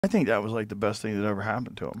I think that was like the best thing that ever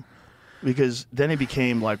happened to him, because then he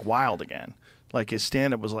became like wild again. Like his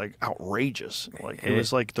stand-up was like outrageous. Like it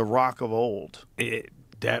was like the Rock of old.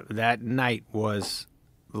 That night was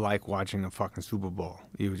like watching a fucking Super Bowl.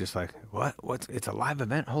 You were just like, what? It's a live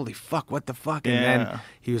event? Holy fuck, what the fuck? And then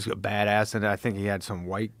he was a badass, and I think he had some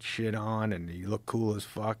white shit on, and he looked cool as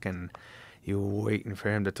fuck, and you were waiting for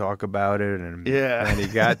him to talk about it, and then he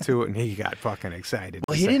got to it, and he got fucking excited.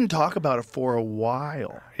 Well, he didn't talk about it for a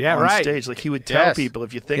while on stage. Like he would tell people,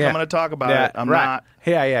 if you think I'm going to talk about it, I'm not.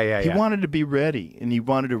 Yeah. He wanted to be ready, and he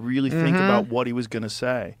wanted to really think about what he was going to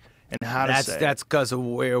say. And how to say that's because of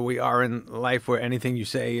where we are in life, where anything you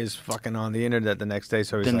say is fucking on the internet the next day.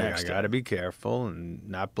 So he's like, I gotta be careful and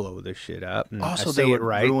not blow this shit up. And also, they would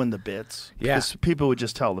ruin the bits. Because people would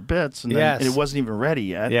just tell the bits, and, then, and it wasn't even ready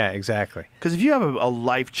yet. Yeah, exactly. Because if you have a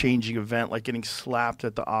life-changing event like getting slapped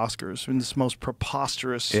at the Oscars in this most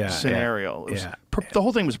preposterous scenario, the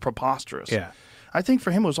whole thing was preposterous. Yeah. I think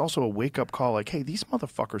for him it was also a wake-up call, like, hey, these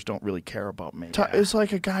motherfuckers don't really care about me. It's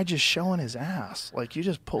like a guy just showing his ass. Like, you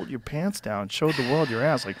just pulled your pants down, showed the world your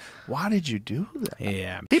ass. Like, why did you do that?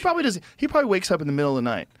 Yeah. He probably doesn't. He probably wakes up in the middle of the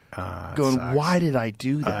night going, why did I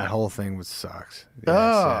do that? That whole thing sucks.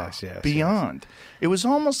 Yes, beyond. It was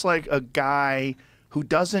almost like a guy who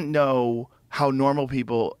doesn't know how normal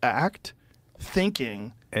people act,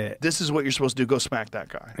 thinking, this is what you're supposed to do, go smack that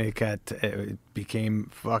guy. It became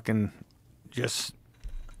fucking... just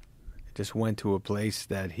went to a place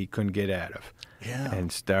that he couldn't get out of. Yeah.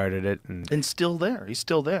 And started it. And still there. He's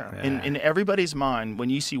still there. Yeah. In everybody's mind, when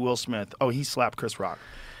you see Will Smith, oh, he slapped Chris Rock.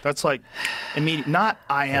 That's like immediate. Not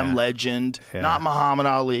I Am Legend, not Muhammad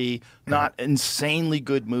Ali, not insanely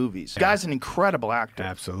good movies. The guy's an incredible actor.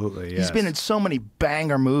 Absolutely, yes. He's been in so many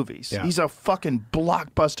banger movies. He's a fucking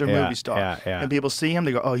blockbuster movie star. And people see him,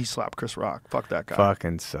 they go, oh, he slapped Chris Rock. Fuck that guy.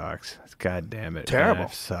 Fucking sucks. God damn it. Terrible.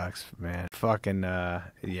 It sucks, man. Fucking,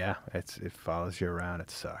 it follows you around. It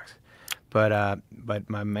sucks. But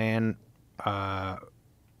my man,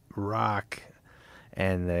 Rock...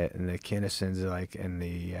 And the Kinnisons, like, and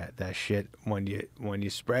that shit, when you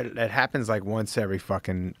spread it, that happens like once every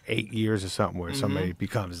fucking 8 years or something, where somebody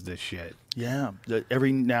becomes this shit. Yeah,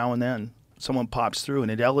 every now and then someone pops through, and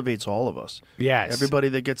it elevates all of us. Yes, everybody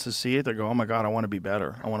that gets to see it, they go, "Oh my God, I want to be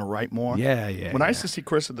better. I want to write more." Yeah. When I used to see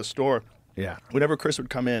Chris at the store, whenever Chris would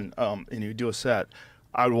come in and he'd do a set,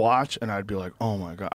 I'd watch and I'd be like, "Oh my God."